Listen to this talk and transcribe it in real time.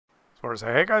Or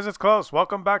say, hey guys, it's Klaus.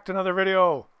 Welcome back to another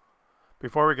video.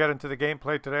 Before we get into the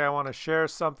gameplay today, I want to share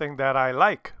something that I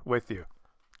like with you.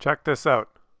 Check this out.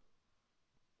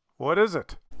 What is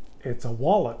it? It's a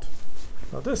wallet.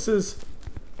 Now this is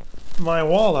my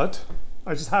wallet.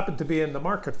 I just happen to be in the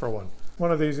market for one.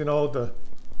 One of these, you know,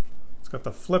 it's got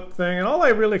the flip thing, and all I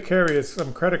really carry is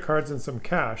some credit cards and some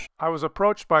cash. I was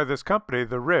approached by this company,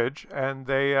 The Ridge, and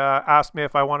they asked me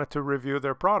if I wanted to review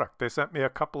their product. They sent me a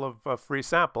couple of free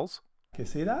samples. You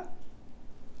see that?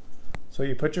 So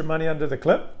you put your money under the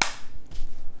clip,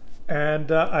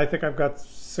 and I think I've got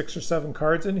 6 or 7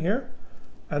 cards in here,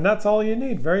 and that's all you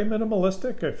need. Very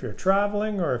minimalistic if you're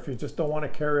traveling or if you just don't want to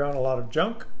carry on a lot of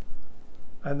junk,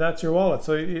 and that's your wallet.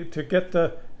 So to get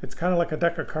it's kind of like a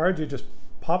deck of cards. You just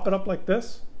pop it up like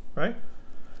this, right?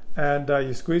 And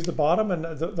you squeeze the bottom, and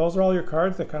those are all your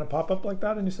cards. They kind of pop up like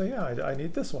that, and you say, yeah, I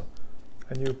need this one.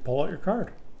 And you pull out your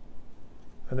card.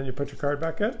 And then you put your card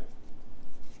back in,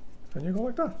 and you go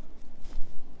like that.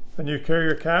 And you carry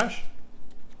your cash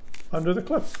under the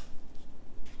clip.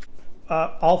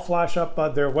 I'll flash up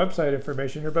their website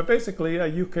information here, but basically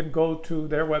you can go to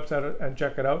their website and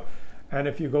check it out. And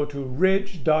if you go to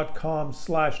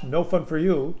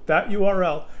ridge.com/nofunforyou, that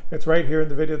URL, it's right here in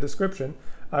the video description,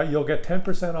 you'll get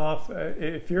 10% off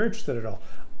if you're interested at all.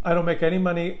 I don't make any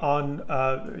money on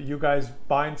you guys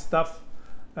buying stuff.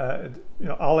 You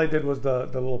know, all I did was the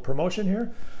little promotion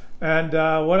here. And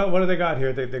what do they got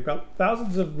here? They've got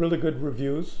thousands of really good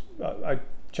reviews. I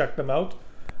checked them out.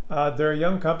 They're a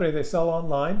young company. They sell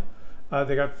online.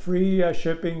 They got free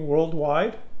shipping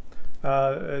worldwide.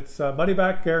 It's a money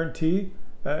back guarantee.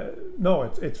 No,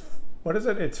 it's what is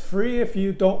it? It's free if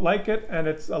you don't like it, and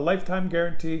it's a lifetime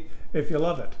guarantee if you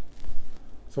love it.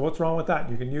 So what's wrong with that?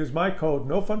 You can use my code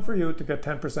NOFUNFORYOU to get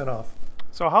 10% off.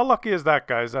 So how lucky is that,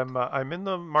 guys? I'm in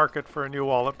the market for a new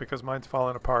wallet because mine's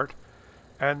falling apart.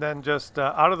 And then just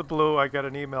out of the blue, I get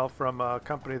an email from a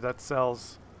company that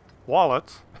sells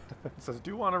wallets. It says,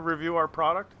 do you want to review our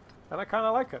product? And I kind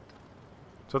of like it.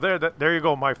 So there you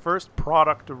go, my first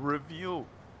product review.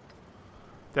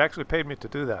 They actually paid me to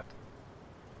do that.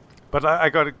 But I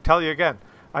got to tell you again,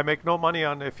 I make no money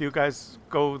on if you guys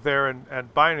go there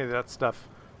and buy any of that stuff.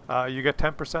 You get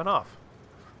 10% off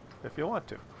if you want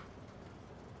to.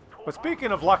 But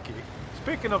speaking of lucky,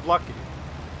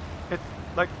 it's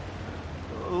like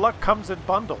luck comes in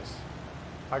bundles.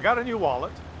 I got a new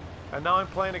wallet, and now I'm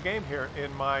playing a game here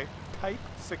in my Type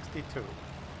 62.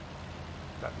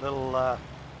 That little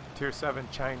Tier 7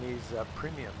 Chinese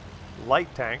premium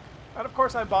light tank. And of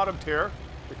course I bottom tier,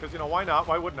 because, you know, why not?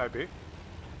 Why wouldn't I be?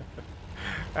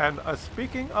 And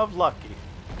speaking of lucky,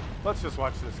 let's just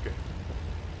watch this game.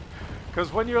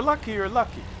 Because when you're lucky, you're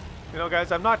lucky. You know,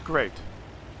 guys, I'm not great.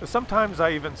 Sometimes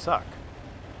I even suck.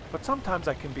 But sometimes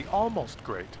I can be almost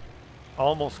great.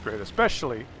 Almost great,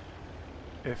 especially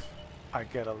if I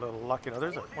get a little lucky. Now,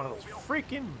 there's one of those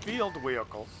freaking field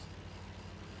vehicles.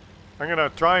 I'm going to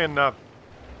try and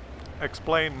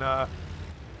explain.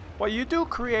 Well, you do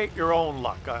create your own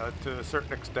luck to a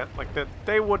certain extent. Like that,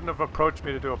 they wouldn't have approached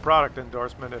me to do a product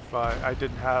endorsement if I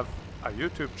didn't have a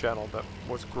YouTube channel that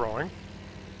was growing.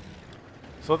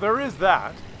 So there is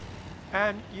that.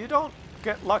 And you don't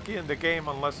get lucky in the game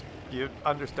unless you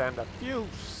understand a few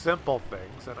simple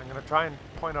things, and I'm going to try and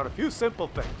point out a few simple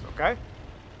things, okay?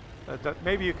 That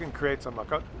maybe you can create some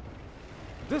luck.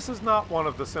 This is not one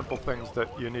of the simple things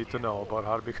that you need to know about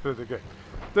how to be good at the game.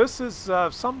 This is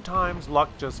sometimes luck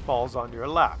just falls on your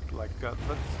lap. Like,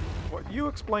 you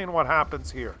explain what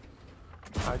happens here.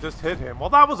 I just hit him. Well,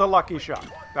 that was a lucky shot.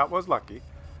 That was lucky.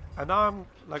 And now I'm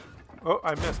like, oh,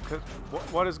 I missed.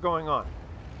 What is going on?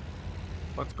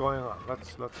 What's going on?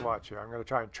 Let's watch here. I'm going to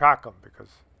try and track them because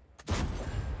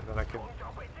then I can.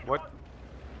 What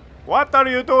are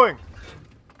you doing?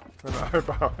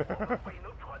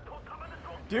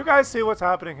 Do you guys see what's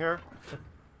happening here?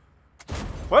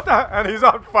 What the? And he's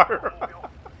on fire.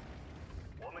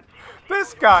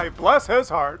 This guy, bless his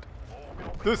heart,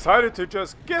 decided to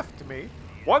just gift me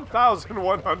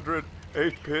 1,100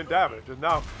 HP in damage, and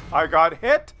now I got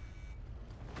hit.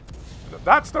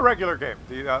 That's the regular game.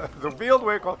 The field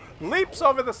vehicle leaps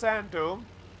over the sand dune,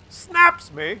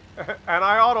 snaps me, and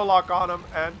I auto-lock on him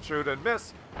and shoot and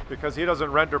miss because he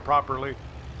doesn't render properly.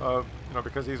 You know,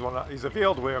 because he's a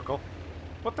field vehicle.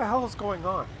 What the hell is going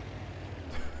on?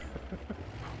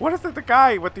 What is it? The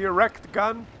guy with the erect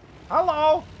gun?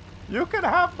 Hello, you can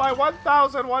have my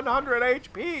 1,100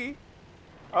 HP.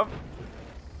 Oh,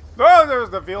 there's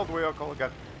the field vehicle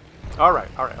again. All right,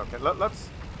 okay. Let's.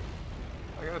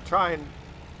 I'm gonna try and.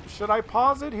 Should I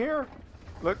pause it here?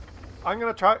 Look, I'm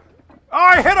gonna try. Oh,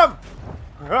 I hit him!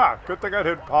 Ah, good thing I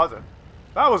didn't pause it.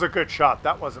 That was a good shot.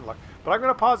 That wasn't like. But I'm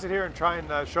going to pause it here and try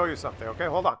and show you something. Okay,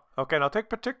 hold on. Okay, now take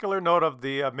particular note of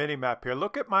the mini-map here.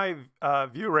 Look at my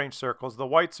view range circles. The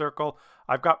white circle,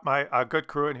 I've got my good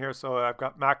crew in here, so I've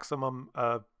got maximum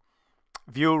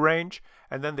view range.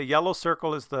 And then the yellow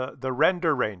circle is the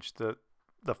render range, the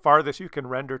farthest you can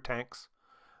render tanks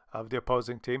of the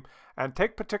opposing team. And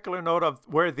take particular note of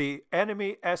where the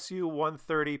enemy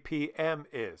Su-130PM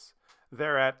is.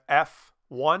 They're at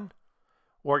F1.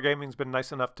 Wargaming's been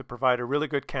nice enough to provide a really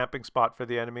good camping spot for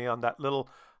the enemy on that little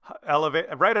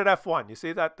elevator right at F1. You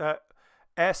see that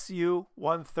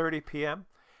Su-130PM?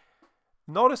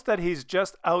 Notice that he's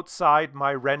just outside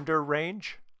my render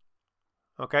range.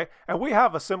 Okay, and we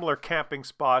have a similar camping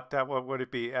spot. What would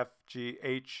it be?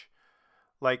 FGH,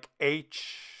 like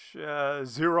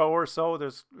H0 or so.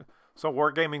 So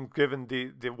Wargaming given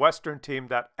the Western team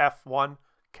that F1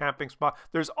 camping spot.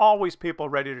 There's always people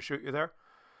ready to shoot you there.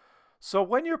 So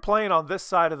when you're playing on this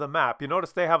side of the map, you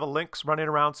notice they have a Lynx running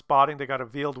around spotting. They got a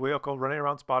wheeled vehicle running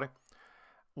around spotting.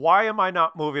 Why am I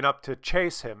not moving up to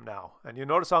chase him now? And you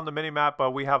notice on the mini-map,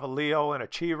 we have a Leo and a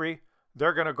Cheery.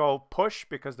 They're going to go push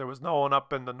because there was no one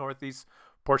up in the northeast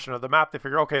portion of the map. They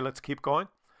figure, okay, let's keep going.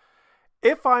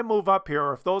 If I move up here,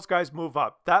 or if those guys move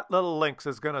up, that little Lynx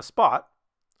is going to spot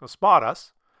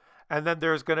us. And then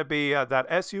there's going to be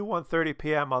that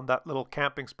Su-130PM on that little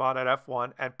camping spot at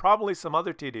F1 and probably some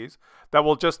other TDs that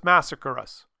will just massacre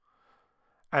us.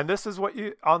 And this is what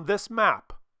you, on this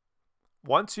map,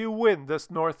 once you win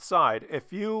this north side,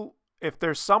 if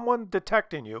there's someone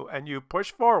detecting you and you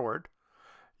push forward,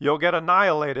 you'll get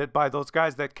annihilated by those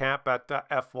guys that camp at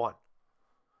F1.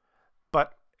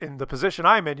 But in the position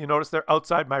I'm in, you notice they're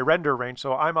outside my render range,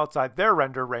 so I'm outside their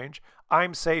render range.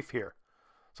 I'm safe here.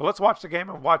 So let's watch the game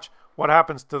and watch what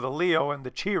happens to the Leo and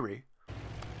the Cheery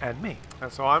and me.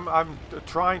 And so I'm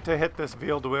trying to hit this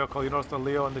wheeled vehicle. You notice the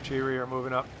Leo and the Cheery are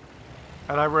moving up.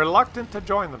 And I'm reluctant to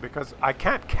join them because I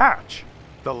can't catch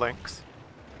the Lynx.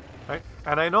 Right?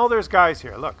 And I know there's guys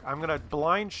here. Look, I'm going to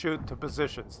blind shoot to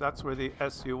positions. That's where the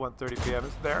Su-130PM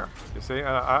is there. You see,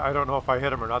 I don't know if I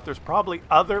hit him or not. There's probably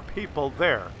other people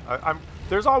there.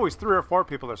 There's always 3 or 4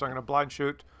 people there, so I'm going to blind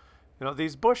shoot,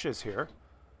 these bushes here.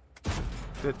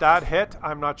 Did that hit?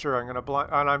 I'm not sure. I'm going to blind,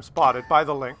 and I'm spotted by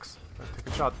the Lynx.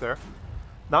 Take a shot there.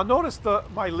 Now notice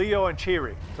my Leo and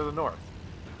Cheery to the north.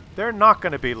 They're not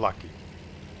going to be lucky.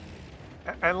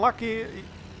 And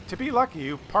to be lucky,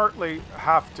 you partly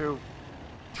have to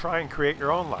try and create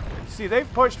your own luck. See,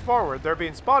 they've pushed forward. They're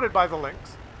being spotted by the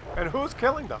Lynx. And who's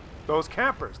killing them? Those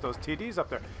campers, those TDs up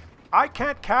there. I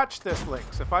can't catch this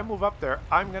Lynx. If I move up there,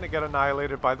 I'm going to get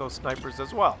annihilated by those snipers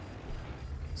as well.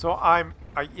 So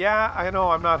yeah, I know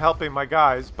I'm not helping my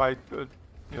guys by,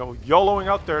 YOLOing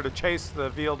out there to chase the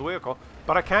wheeled vehicle,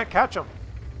 but I can't catch him.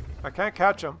 I can't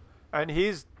catch him, and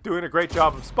he's doing a great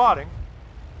job of spotting.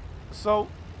 So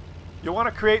you want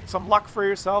to create some luck for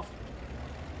yourself?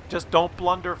 Just don't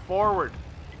blunder forward.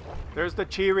 There's the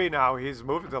Cheery now. He's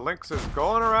moving. The Lynx is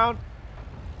going around,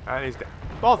 and he's dead.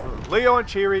 Both of them, Leo and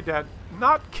Cheery, dead.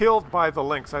 Not killed by the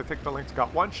Lynx. I think the Lynx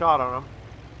got 1 shot on him.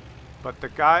 But the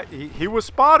guy, he was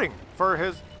spotting for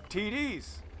his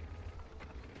TDs.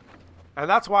 And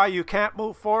that's why you can't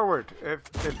move forward.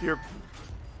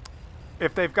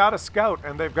 If they've got a scout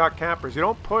and they've got campers, you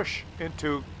don't push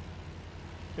into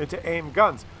aim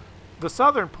guns. The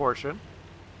southern portion,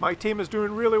 my team is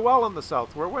doing really well in the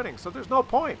south. We're winning, so there's no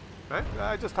point. Right?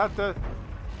 I just had to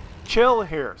chill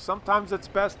here. Sometimes it's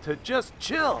best to just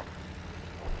chill.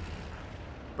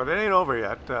 But it ain't over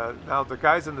yet. Now the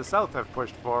guys in the south have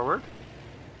pushed forward.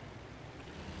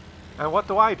 And what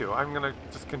do? I'm going to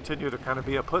just continue to kind of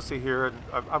be a pussy here. And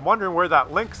I'm wondering where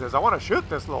that Lynx is. I want to shoot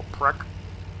this little prick.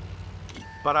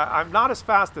 But I'm not as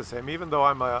fast as him, even though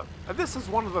I'm a... And this is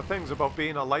one of the things about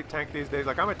being a light tank these days.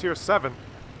 Like, I'm a tier 7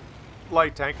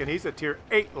 light tank, and he's a tier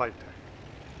 8 light tank.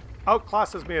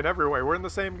 Outclasses me in every way. We're in the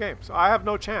same game. So I have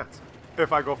no chance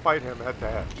if I go fight him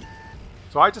head-to-head.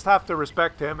 So I just have to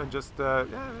respect him and just,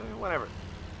 whatever.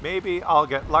 Maybe I'll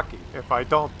get lucky if I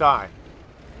don't die.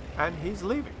 And he's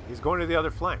leaving. He's going to the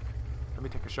other flank. Let me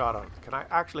take a shot on him. Can I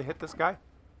actually hit this guy?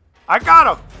 I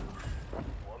got him!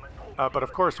 But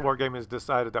of course, Wargaming has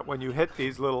decided that when you hit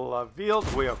these little wheeled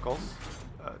vehicles,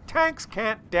 tanks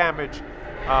can't damage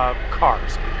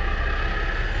cars.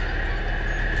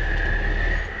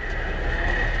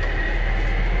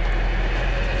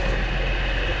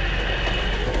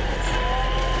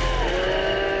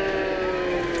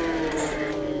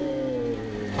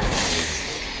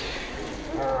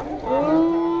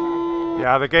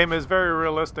 Yeah, the game is very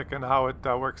realistic in how it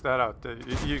works that out.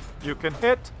 You can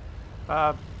hit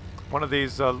one of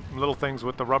these little things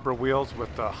with the rubber wheels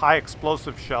with a high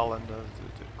explosive shell and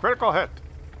critical hit.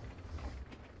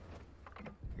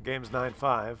 The game's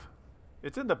 9-5.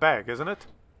 It's in the bag, isn't it?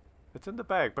 It's in the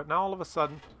bag, but now all of a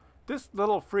sudden, this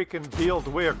little freaking veiled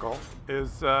vehicle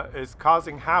is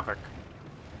causing havoc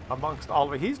amongst all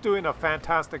of it. He's doing a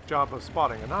fantastic job of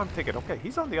spotting, and now I'm thinking, okay,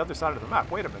 he's on the other side of the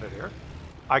map. Wait a minute here.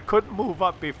 I couldn't move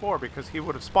up before because he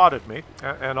would have spotted me,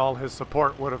 and all his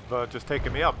support would have just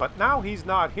taken me up. But now he's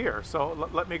not here, so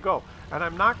let me go. And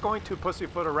I'm not going to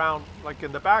pussyfoot around like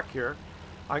in the back here.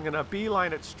 I'm going to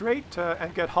beeline it straight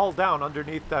and get hull down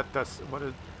underneath that, what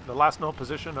is the last known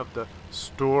position of the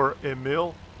Store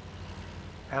Emil.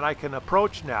 And I can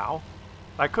approach now.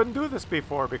 I couldn't do this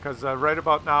before because right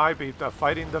about now I'd be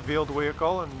fighting the veiled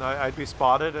vehicle, and I'd be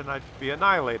spotted and I'd be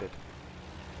annihilated.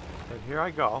 And here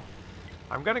I go.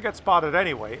 I'm going to get spotted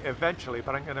anyway, eventually,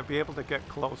 but I'm going to be able to get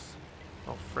close.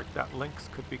 Oh, frick, that Lynx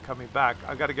could be coming back.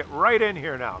 I got to get right in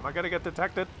here now. Am I going to get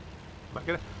detected?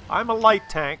 I'm a light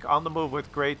tank on the move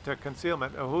with great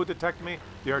concealment. Who detected me?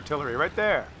 The artillery, right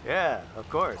there. Yeah, of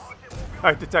course.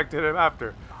 I detected him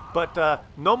after. But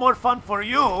no more fun for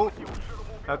you.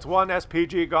 That's one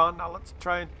SPG gone. Now let's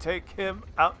try and take him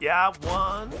out. Yeah,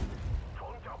 one.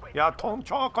 Yeah,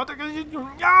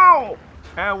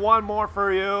 and one more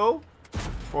for you.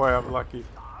 Boy, I'm lucky.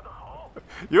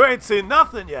 You ain't seen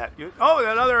nothing yet. Oh,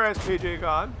 another SPG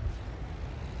gone.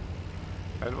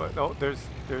 And no,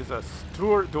 there's a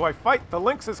Stuart. Do I fight? The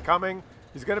Lynx is coming.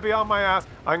 He's gonna be on my ass.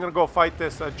 I'm gonna go fight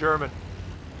this German,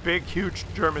 big, huge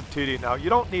German TD. Now you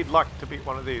don't need luck to beat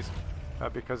one of these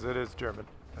because it is German.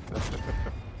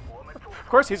 Of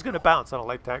course, he's gonna bounce on a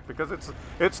light tank because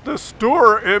it's the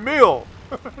Stuart Emil.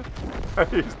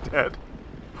 He's dead.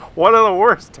 One of the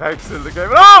worst tanks in the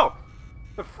game. No!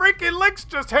 The freaking Lynx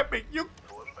just hit me. You.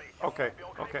 Okay,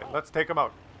 let's take him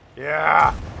out.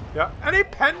 Yeah, and he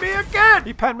penned me again.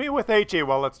 He penned me with HE.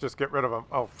 Well, let's just get rid of him.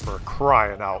 Oh, for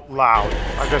crying out loud!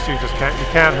 I guess you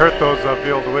can't hurt those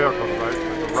veiled vehicles,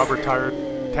 right? The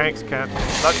rubber-tired tanks can't.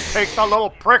 Let's take the little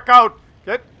prick out.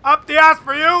 Get up the ass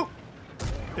for you.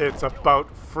 It's about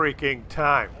freaking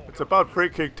time. It's about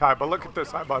freaking time. But look at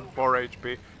this. I'm on 4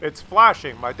 HP. It's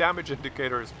flashing. My damage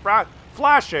indicator is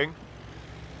flashing.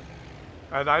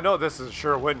 And I know this is a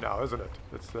sure win now, isn't it?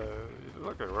 It's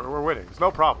look, we're winning. It's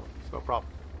no problem. It's no problem.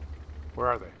 Where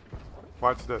are they?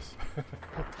 Watch this.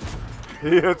 He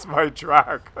hits my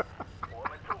track,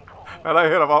 and I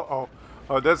hit him.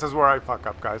 Oh, this is where I fuck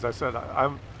up, guys. I said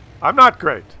I'm not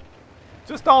great,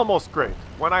 just almost great.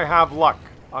 When I have luck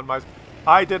on my,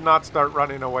 I did not start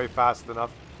running away fast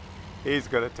enough. He's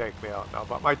gonna take me out now,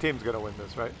 but my team's gonna win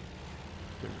this, right?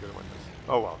 Team's gonna win this.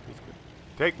 Oh well, he's good.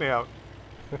 Take me out.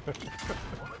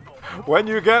 When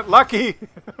you get lucky,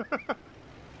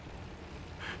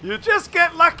 you just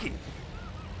get lucky.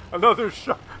 Another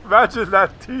shot. Imagine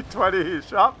that T-20. He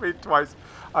shot me twice.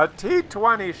 A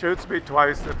T-20 shoots me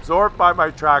twice, absorbed by my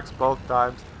tracks both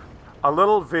times. A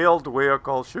little veiled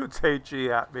vehicle shoots HE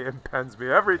at me and pens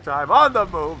me every time on the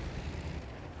move.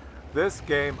 This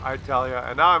game, I tell you,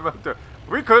 and now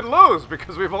we could lose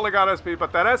because we've only got SP,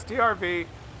 but that STRV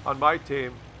on my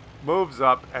team moves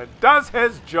up and does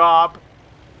his job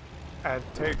and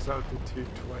takes out the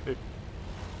T-20.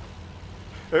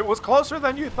 It was closer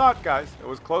than you thought, guys. It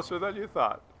was closer than you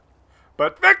thought.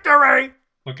 But victory!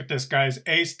 Look at this, guys.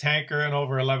 Ace tanker and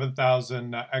over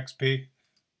 11,000 XP.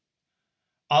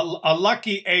 A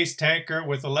lucky ace tanker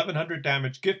with 1,100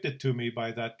 damage gifted to me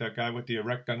by that guy with the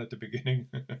erect gun at the beginning.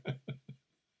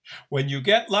 When you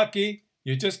get lucky,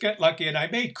 you just get lucky. And I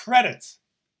made credits.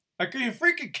 Like, are you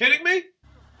freaking kidding me?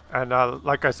 And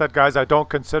like I said, guys, I don't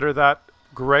consider that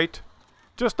great.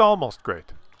 Just almost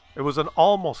great. It was an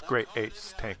almost great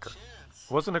ace tanker.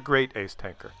 It wasn't a great ace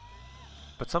tanker.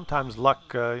 But sometimes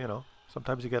luck, you know,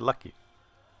 sometimes you get lucky.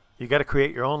 You got to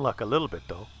create your own luck a little bit,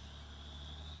 though.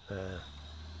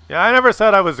 Yeah, I never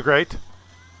said I was great.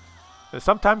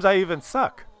 Sometimes I even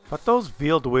suck. But those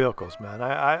veiled vehicles, man,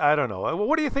 I don't know.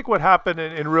 What do you think would happen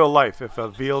in real life if a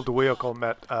veiled vehicle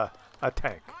met a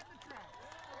tank?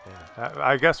 Yeah,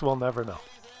 I guess we'll never know.